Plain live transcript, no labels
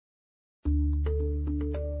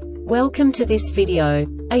Welcome to this video.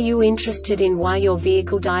 Are you interested in why your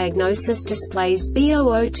vehicle diagnosis displays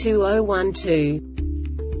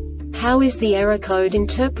B0020-12? How is the error code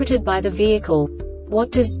interpreted by the vehicle?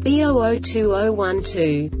 What does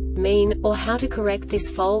B0020-12 mean, or how to correct this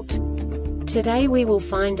fault? Today we will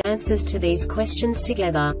find answers to these questions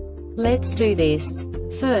together. Let's do this.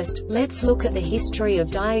 First, let's look at the history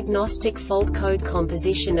of diagnostic fault code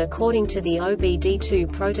composition according to the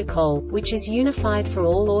OBD2 protocol, which is unified for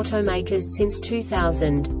all automakers since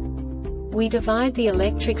 2000. We divide the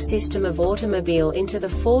electric system of automobile into the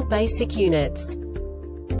four basic units: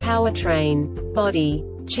 powertrain, body,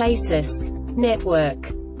 chassis,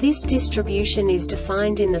 network. This distribution is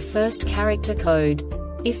defined in the first character code.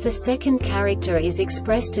 If the second character is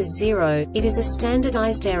expressed as 0, it is a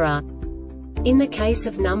standardized error. In the case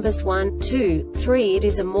of numbers 1, 2, 3, it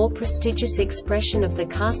is a more prestigious expression of the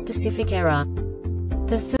car-specific error.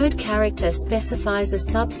 The third character specifies a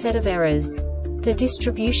subset of errors. The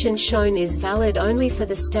distribution shown is valid only for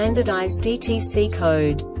the standardized DTC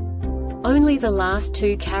code. Only the last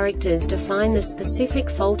two characters define the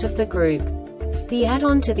specific fault of the group. The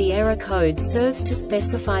add-on to the error code serves to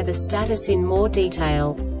specify the status in more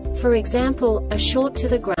detail. For example, a short to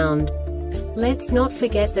the ground. Let's not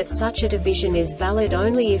forget that such a division is valid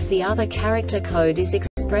only if the other character code is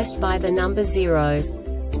expressed by the number 0.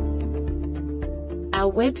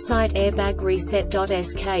 Our website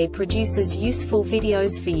airbagreset.sk produces useful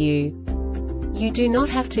videos for you. You do not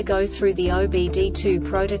have to go through the OBD2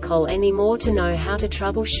 protocol anymore to know how to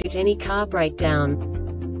troubleshoot any car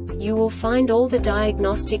breakdown. You will find all the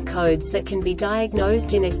diagnostic codes that can be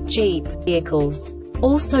diagnosed in a Jeep vehicles.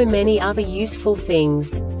 Also many other useful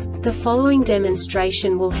things. The following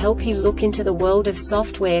demonstration will help you look into the world of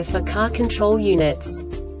software for car control units.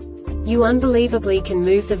 You unbelievably can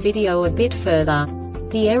move the video a bit further.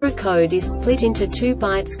 The error code is split into 2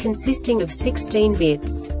 bytes consisting of 16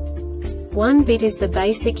 bits. 1 bit is the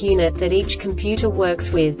basic unit that each computer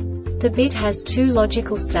works with. The bit has 2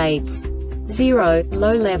 logical states: 0,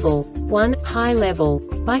 low level, 1, high level.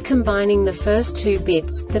 By combining the first 2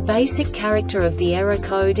 bits, the basic character of the error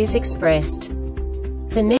code is expressed.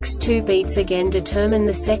 The next 2 beats again determine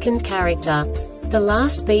the second character. The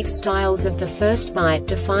last beat styles of the first byte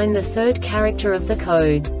define the third character of the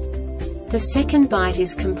code. The second byte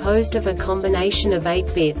is composed of a combination of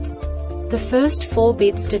 8 bits. The first 4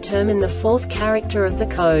 bits determine the fourth character of the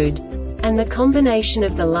code. And the combination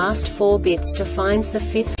of the last 4 bits defines the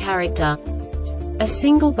fifth character. A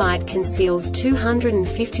single byte conceals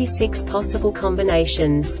 256 possible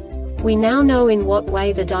combinations. We now know in what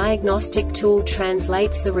way the diagnostic tool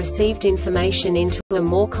translates the received information into a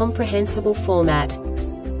more comprehensible format.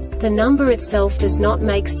 The number itself does not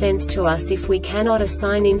make sense to us if we cannot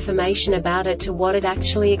assign information about it to what it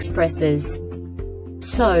actually expresses.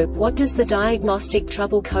 So, what does the Diagnostic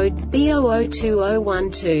Trouble Code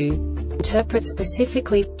B0020-12 interpret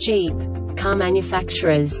specifically for Jeep car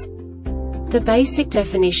manufacturers? The basic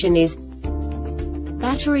definition is: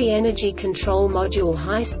 Battery Energy Control Module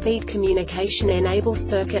High-Speed Communication Enable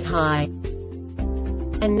Circuit High.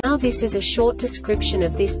 And now this is a short description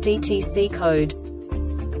of this DTC code.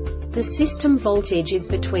 The system voltage is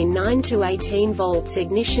between 9 to 18 volts.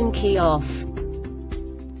 Ignition key off.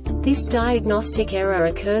 This diagnostic error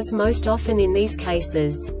occurs most often in these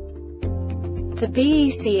cases. The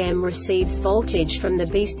BECM receives voltage from the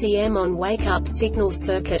BECM on wake-up signal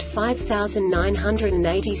circuit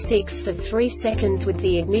 5986 for 3 seconds with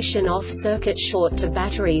the ignition off. Circuit short to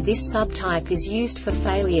battery. This subtype is used for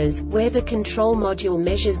failures, where the control module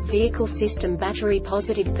measures vehicle system battery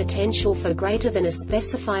positive potential for greater than a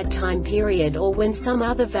specified time period or when some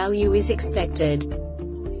other value is expected.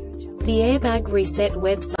 The Airbag Reset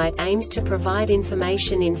website aims to provide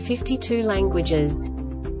information in 52 languages.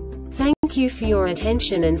 Thank you for your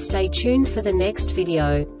attention and stay tuned for the next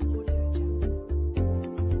video.